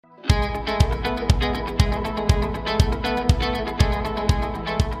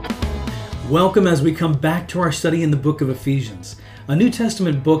Welcome as we come back to our study in the book of Ephesians, a New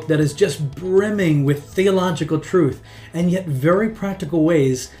Testament book that is just brimming with theological truth and yet very practical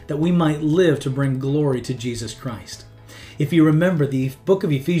ways that we might live to bring glory to Jesus Christ. If you remember, the book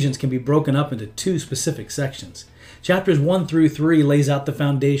of Ephesians can be broken up into two specific sections. Chapters 1 through 3 lays out the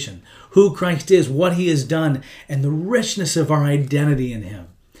foundation, who Christ is, what he has done, and the richness of our identity in him.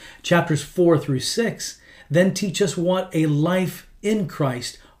 Chapters 4 through 6 then teach us what a life in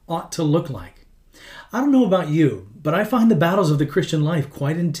Christ ought to look like. I don't know about you, but I find the battles of the Christian life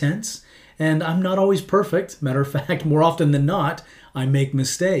quite intense, and I'm not always perfect. Matter of fact, more often than not, I make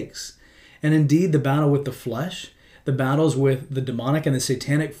mistakes. And indeed, the battle with the flesh, the battles with the demonic and the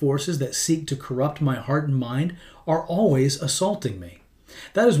satanic forces that seek to corrupt my heart and mind are always assaulting me.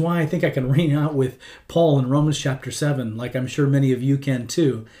 That is why I think I can ring out with Paul in Romans chapter 7, like I'm sure many of you can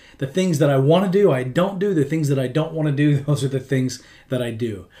too. The things that I want to do, I don't do. The things that I don't want to do, those are the things that I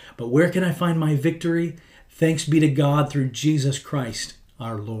do. But where can I find my victory? Thanks be to God through Jesus Christ,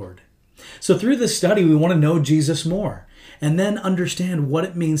 our Lord. So through this study, we want to know Jesus more and then understand what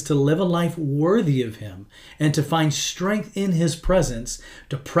it means to live a life worthy of him and to find strength in his presence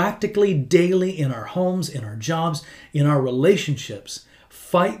to practically daily in our homes, in our jobs, in our relationships,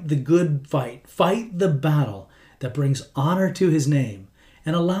 fight the good fight, fight the battle that brings honor to his name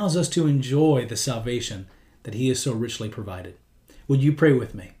and allows us to enjoy the salvation that he has so richly provided. Would you pray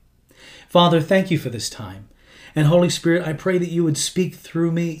with me? Father, thank you for this time. And Holy Spirit, I pray that you would speak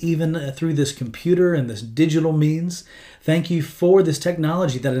through me, even through this computer and this digital means. Thank you for this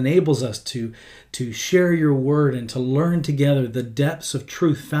technology that enables us to share your word and to learn together the depths of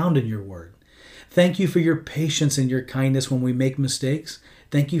truth found in your word. Thank you for your patience and your kindness when we make mistakes.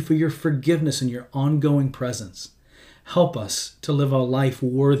 Thank you for your forgiveness and your ongoing presence. Help us to live a life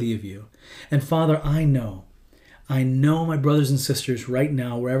worthy of you. And Father, I know my brothers and sisters right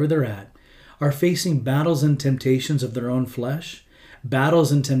now, wherever they're at, are facing battles and temptations of their own flesh,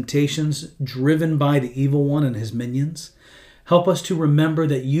 battles and temptations driven by the evil one and his minions. Help us to remember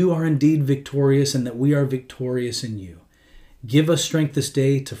that you are indeed victorious and that we are victorious in you. Give us strength this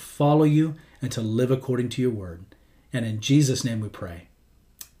day to follow you and to live according to your word. And in Jesus' name we pray.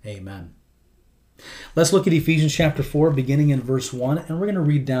 Amen. Let's look at Ephesians chapter 4, beginning in verse 1, and we're going to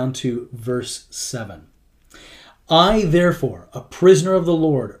read down to verse 7. I, therefore, a prisoner of the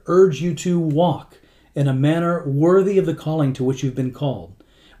Lord, urge you to walk in a manner worthy of the calling to which you've been called,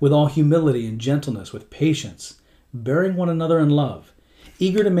 with all humility and gentleness, with patience, bearing one another in love,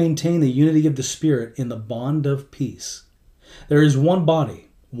 eager to maintain the unity of the Spirit in the bond of peace. There is one body,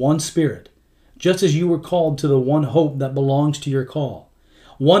 one Spirit, just as you were called to the one hope that belongs to your call,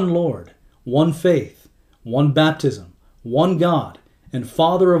 one Lord, one faith, one baptism, one God, and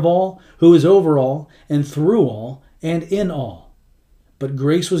Father of all, who is over all, and through all, and in all. But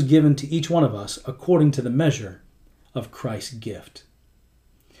grace was given to each one of us according to the measure of Christ's gift.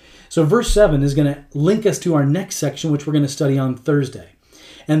 So verse 7 is going to link us to our next section, which we're going to study on Thursday.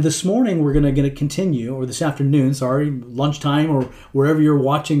 And this morning we're going to continue, or this afternoon, lunchtime, or wherever you're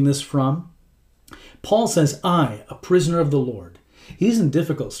watching this from. Paul says, I, a prisoner of the Lord. He's in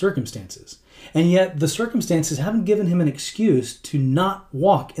difficult circumstances. And yet the circumstances haven't given him an excuse to not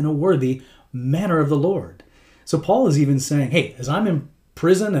walk in a worthy manner of the Lord. So Paul is even saying, hey, as I'm in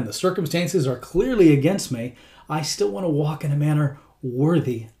prison and the circumstances are clearly against me, I still want to walk in a manner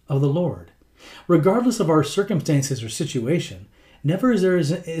worthy of the Lord. Regardless of our circumstances or situation, never is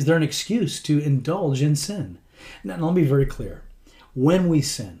there an excuse to indulge in sin. Now, let me be very clear. When we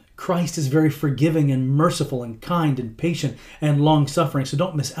sin, Christ is very forgiving and merciful and kind and patient and long-suffering, so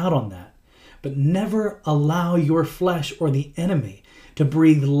don't miss out on that. But never allow your flesh or the enemy to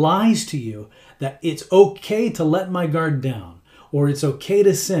breathe lies to you that it's okay to let my guard down or it's okay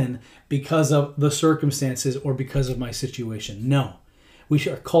to sin because of the circumstances or because of my situation. No, we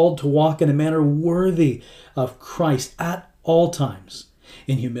are called to walk in a manner worthy of Christ at all times,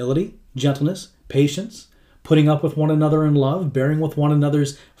 in humility, gentleness, patience, putting up with one another in love, bearing with one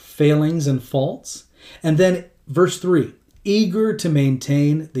another's failings and faults. And then verse 3, eager to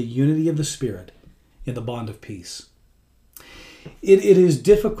maintain the unity of the Spirit in the bond of peace. It is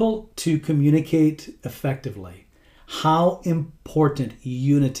difficult to communicate effectively how important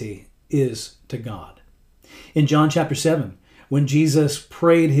unity is to God. In John chapter 7, when Jesus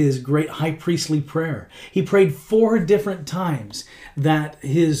prayed his great high priestly prayer, he prayed 4 different times that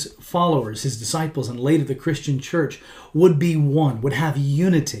his followers, his disciples, and later the Christian church would be one, would have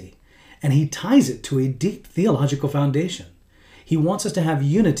unity. And he ties it to a deep theological foundation. He wants us to have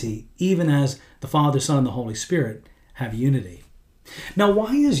unity even as the Father, Son, and the Holy Spirit have unity. Now,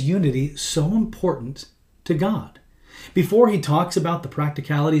 why is unity so important to God? Before he talks about the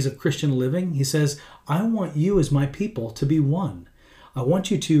practicalities of Christian living, he says, I want you as my people to be one. I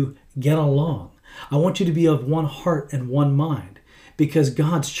want you to get along. I want you to be of one heart and one mind, because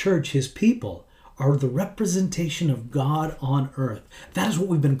God's church, his people, are the representation of God on earth. That is what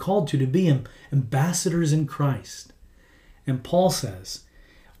we've been called to be ambassadors in Christ. And Paul says,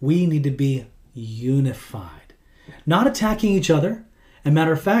 we need to be unified, not attacking each other. As a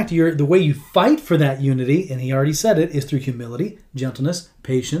matter of fact, the way you fight for that unity, and he already said it, is through humility, gentleness,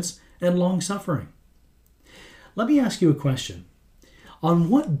 patience, and long-suffering. Let me ask you a question.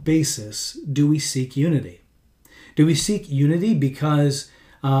 On what basis do we seek unity? Do we seek unity because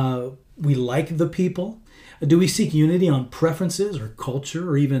we like the people? Do we seek unity on preferences or culture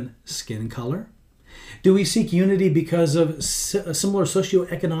or even skin color? Do we seek unity because of a similar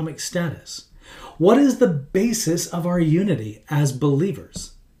socioeconomic status? What is the basis of our unity as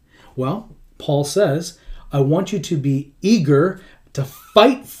believers? Well, Paul says, I want you to be eager to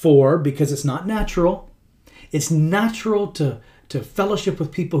fight for, because it's not natural. It's natural to fellowship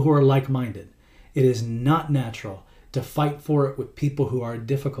with people who are like-minded. It is not natural to fight for it with people who are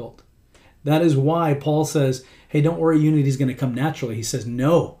difficult. That is why Paul says, hey, don't worry, unity is going to come naturally. He says,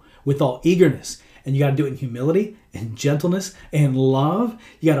 no, with all eagerness. And you got to do it in humility and gentleness and love.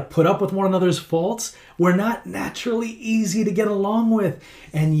 You got to put up with one another's faults. We're not naturally easy to get along with.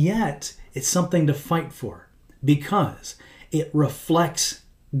 And yet, it's something to fight for because it reflects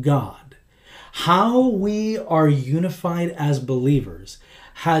God. How we are unified as believers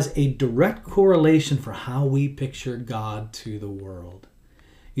has a direct correlation for how we picture God to the world.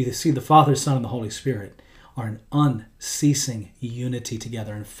 You see, the Father, Son, and the Holy Spirit are an unceasing unity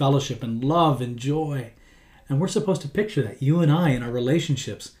together in fellowship and love and joy. And we're supposed to picture that, you and I, in our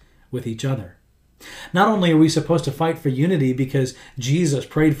relationships with each other. Not only are we supposed to fight for unity because Jesus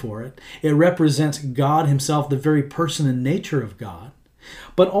prayed for it, it represents God himself, the very person and nature of God,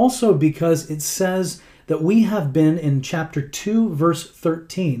 but also because it says that we have been, in chapter 2, verse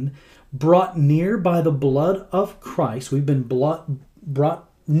 13, brought near by the blood of Christ. We've been brought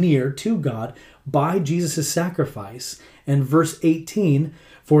near to God by Jesus' sacrifice. And verse 18,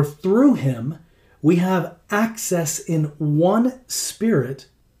 for through him we have access in one Spirit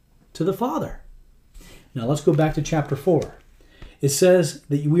to the Father. Now let's go back to chapter 4. It says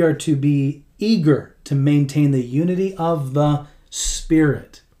that we are to be eager to maintain the unity of the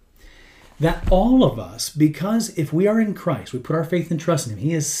Spirit. That all of us, because if we are in Christ, we put our faith and trust in him,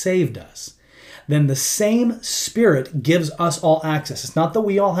 he has saved us, then the same Spirit gives us all access. It's not that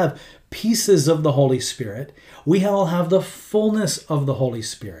we all have pieces of the Holy Spirit. We all have the fullness of the Holy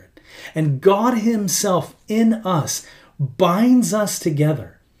Spirit. And God himself in us binds us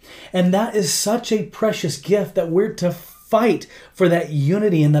together. And that is such a precious gift that we're to fight for that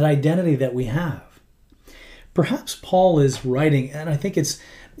unity and that identity that we have. Perhaps Paul is writing, and I think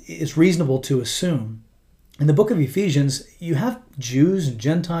it's reasonable to assume, in the book of Ephesians, you have Jews and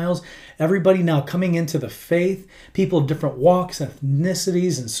Gentiles, everybody now coming into the faith, people of different walks,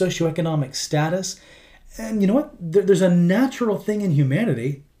 ethnicities, and socioeconomic status. And you know what? There's a natural thing in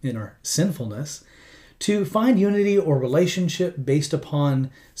humanity, in our sinfulness, to find unity or relationship based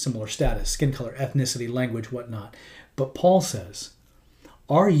upon similar status, skin color, ethnicity, language, whatnot. But Paul says,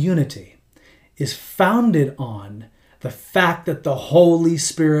 our unity is founded on the fact that the Holy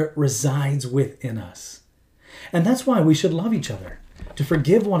Spirit resides within us. And that's why we should love each other, to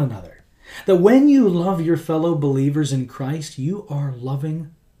forgive one another. That when you love your fellow believers in Christ, you are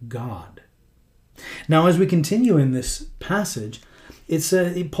loving God. Now, as we continue in this passage,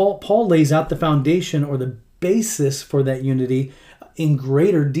 Paul lays out the foundation or the basis for that unity in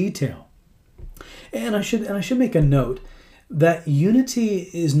greater detail. And I should make a note that unity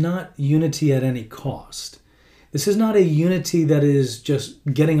is not unity at any cost. This is not a unity that is just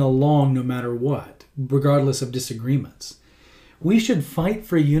getting along no matter what, regardless of disagreements. We should fight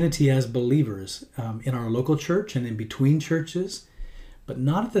for unity as believers in our local church and in between churches, but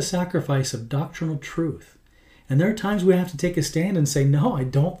not at the sacrifice of doctrinal truth. And there are times we have to take a stand and say, no, I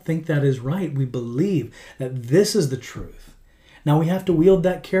don't think that is right. We believe that this is the truth. Now we have to wield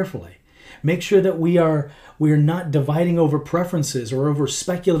that carefully. Make sure that we are not dividing over preferences or over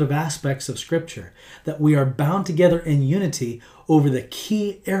speculative aspects of Scripture, that we are bound together in unity over the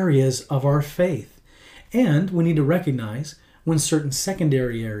key areas of our faith. And we need to recognize when certain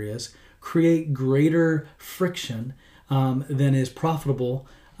secondary areas create greater friction than is profitable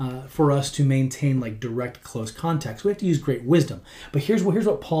for us to maintain like direct, close contacts. We have to use great wisdom. But here's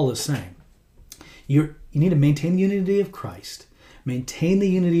what Paul is saying. You need to maintain the unity of Christ, maintain the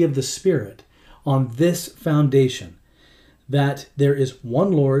unity of the Spirit on this foundation, that there is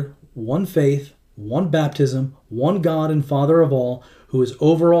one Lord, one faith, one baptism, one God and Father of all, who is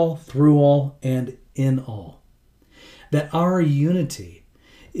over all, through all, and in all. That our unity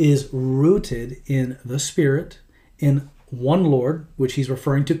is rooted in the Spirit, in one Lord, which he's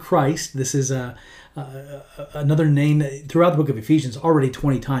referring to Christ. This is another name throughout the book of Ephesians. Already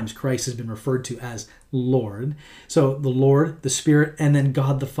 20 times Christ has been referred to as Lord. So the Lord, the Spirit, and then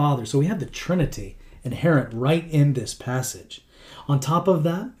God the Father. So we have the Trinity inherent right in this passage. On top of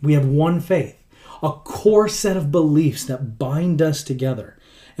that, we have one faith, a core set of beliefs that bind us together,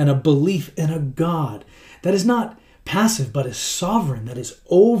 and a belief in a God that is not passive but is sovereign, that is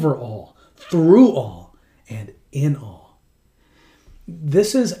over all, through all, and in all.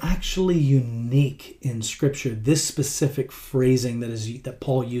 This is actually unique in Scripture, this specific phrasing that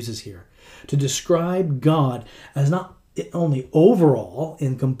Paul uses here to describe God as not only overall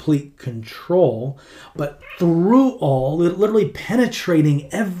in complete control, but through all, literally penetrating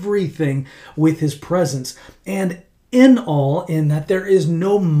everything with his presence, and in all, in that there is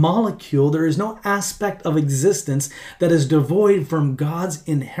no molecule, there is no aspect of existence that is devoid from God's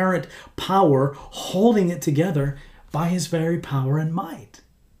inherent power, holding it together by his very power and might.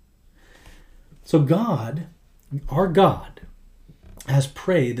 So God, our God, has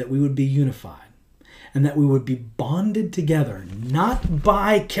prayed that we would be unified and that we would be bonded together, not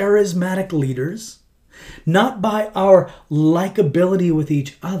by charismatic leaders, not by our likability with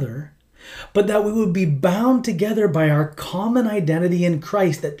each other, but that we would be bound together by our common identity in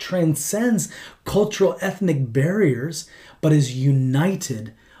Christ that transcends cultural ethnic barriers, but is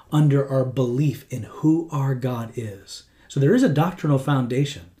united under our belief in who our God is. So there is a doctrinal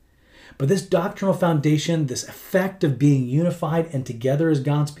foundation. But this doctrinal foundation, this effect of being unified and together as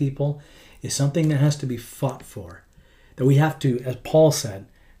God's people, is something that has to be fought for. That we have to, as Paul said,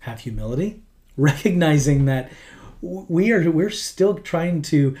 have humility, recognizing that we're still trying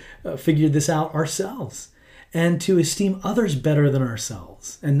to figure this out ourselves, and to esteem others better than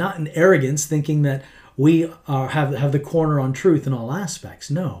ourselves, and not in arrogance, thinking that we have the corner on truth in all aspects.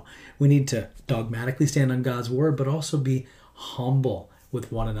 No, we need to dogmatically stand on God's word, but also be humble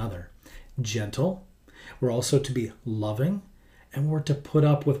with one another, gentle. We're also to be loving, and we're to put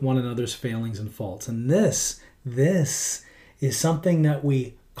up with one another's failings and faults. And this is something that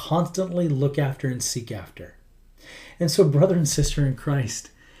we constantly look after and seek after. And so, brother and sister in Christ,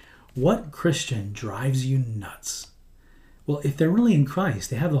 what Christian drives you nuts? Well, if they're really in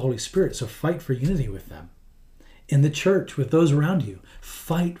Christ, they have the Holy Spirit, so fight for unity with them. In the church, with those around you,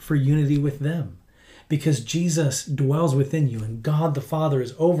 fight for unity with them. Because Jesus dwells within you, and God the Father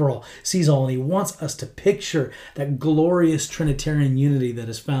is over all, sees all, and he wants us to picture that glorious Trinitarian unity that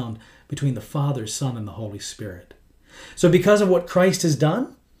is found between the Father, Son, and the Holy Spirit. So because of what Christ has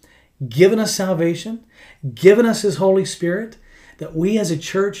done, given us salvation, given us his Holy Spirit, that we as a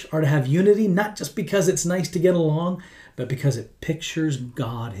church are to have unity, not just because it's nice to get along, but because it pictures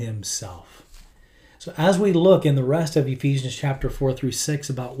God himself. So as we look in the rest of Ephesians chapter 4 through 6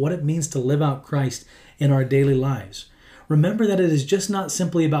 about what it means to live out Christ in our daily lives, remember that it is just not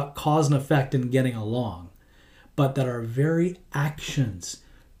simply about cause and effect and getting along, but that our very actions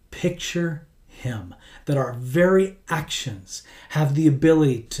picture him, that our very actions have the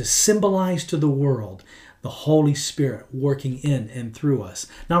ability to symbolize to the world the Holy Spirit working in and through us.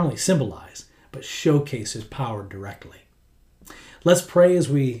 Not only symbolize, but showcase his power directly. Let's pray as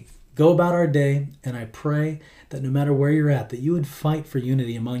we go about our day, and I pray that no matter where you're at, that you would fight for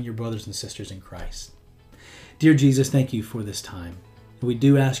unity among your brothers and sisters in Christ. Dear Jesus, thank you for this time. We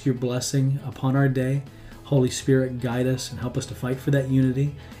do ask your blessing upon our day. Holy Spirit, guide us and help us to fight for that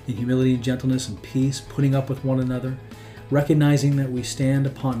unity in humility and gentleness and peace, putting up with one another, recognizing that we stand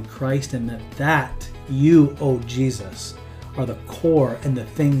upon Christ and that you, O Jesus, are the core and the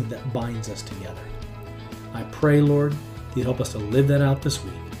thing that binds us together. I pray, Lord, that you'd help us to live that out this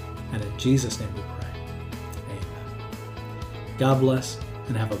week. And in Jesus' name we pray. Amen. God bless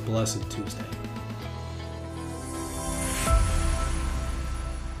and have a blessed Tuesday.